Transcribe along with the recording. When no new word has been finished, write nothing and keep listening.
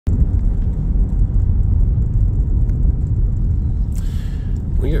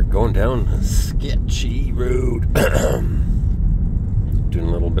We are going down a sketchy road. Doing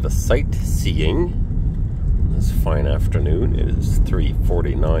a little bit of sightseeing this fine afternoon. It is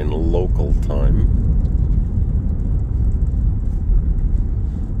 3:49 local time.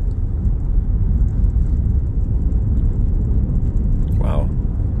 Wow.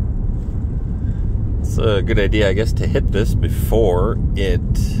 It's a good idea, I guess, to hit this before it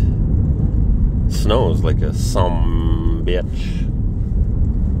snows like a some bitch.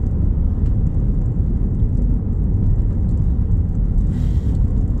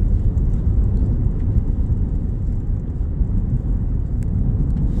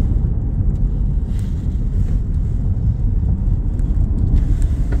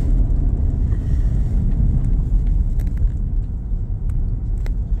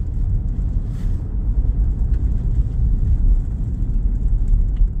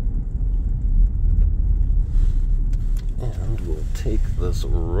 Take this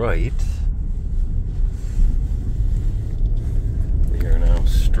right. We are now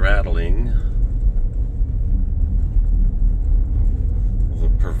straddling the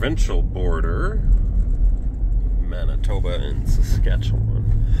provincial border of Manitoba and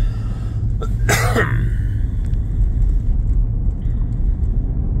Saskatchewan.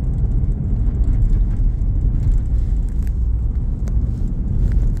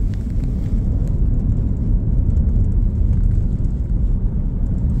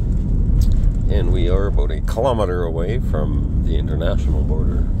 And we are about a kilometer away from the international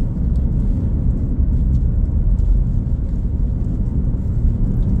border.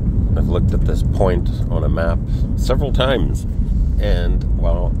 I've looked at this point on a map several times, and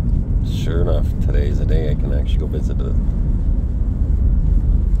well, sure enough, today's a day I can actually go visit it.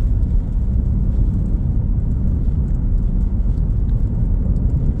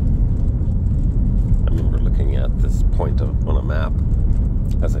 I remember looking at this point on a map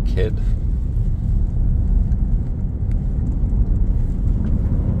as a kid.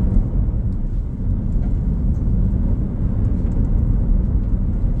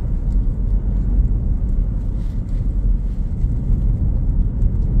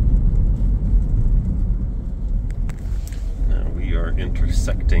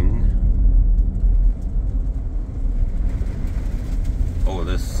 Intersecting. Oh,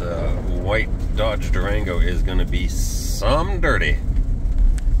 this white Dodge Durango is going to be some dirty.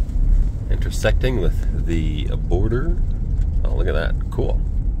 Intersecting with the border. Oh, look at that. Cool.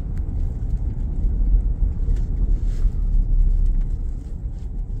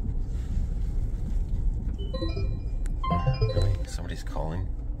 Really? Somebody's calling?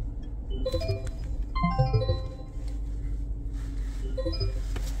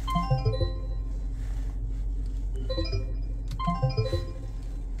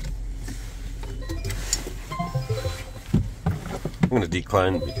 I'm going to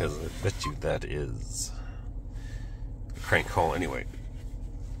decline because I bet you that is a crank call anyway.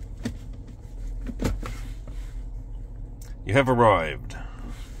 You have arrived.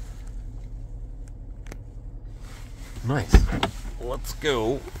 Nice. Let's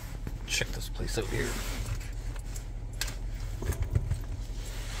go check this place out here.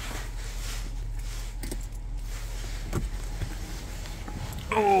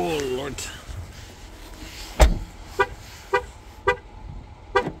 Oh, Lord.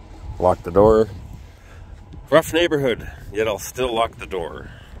 Lock the door. Rough neighborhood, yet I'll still lock the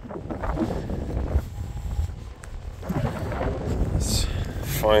door. This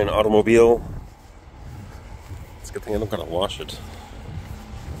fine automobile. It's a good thing I don't gotta wash it.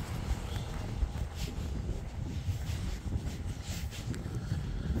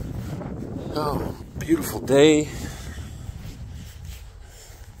 Oh, beautiful day.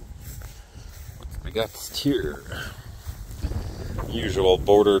 We got here. Usual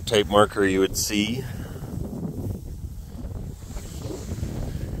border type marker you would see.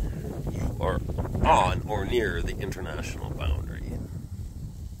 You are on or near the international boundary.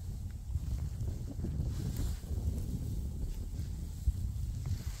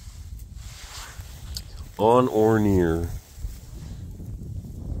 On or near.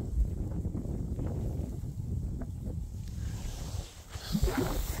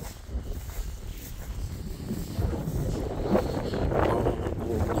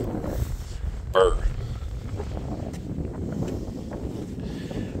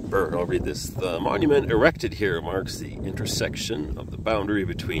 I'll read this. The monument erected here marks the intersection of the boundary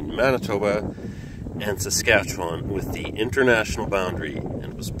between Manitoba and Saskatchewan with the international boundary,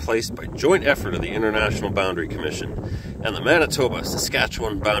 and was placed by joint effort of the International Boundary Commission and the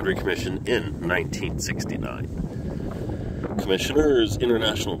Manitoba-Saskatchewan Boundary Commission in 1969. Commissioners,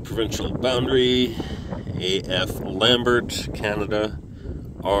 International Provincial Boundary, A.F. Lambert, Canada,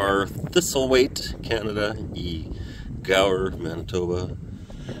 are Thistlethwaite, Canada, E. Gower, Manitoba,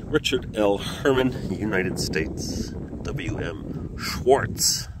 Richard L. Herman, United States, W.M.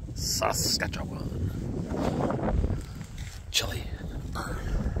 Schwartz, Saskatchewan. Chili.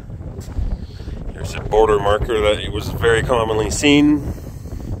 Here's a border marker that was very commonly seen.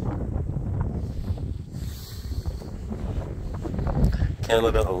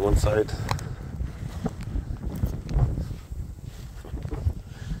 Canada on one side.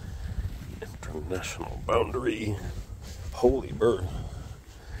 International boundary. Holy bird.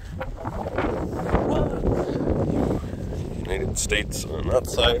 United States on that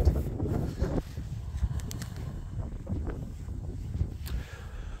side.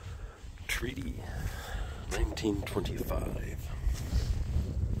 Treaty 1925.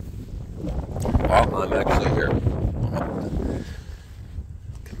 Well, I'm actually here.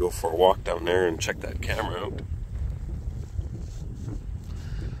 Could go for a walk down there and check that camera out.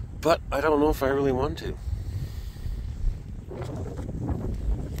 But I don't know if I really want to.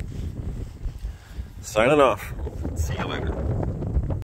 Signing off. See you later.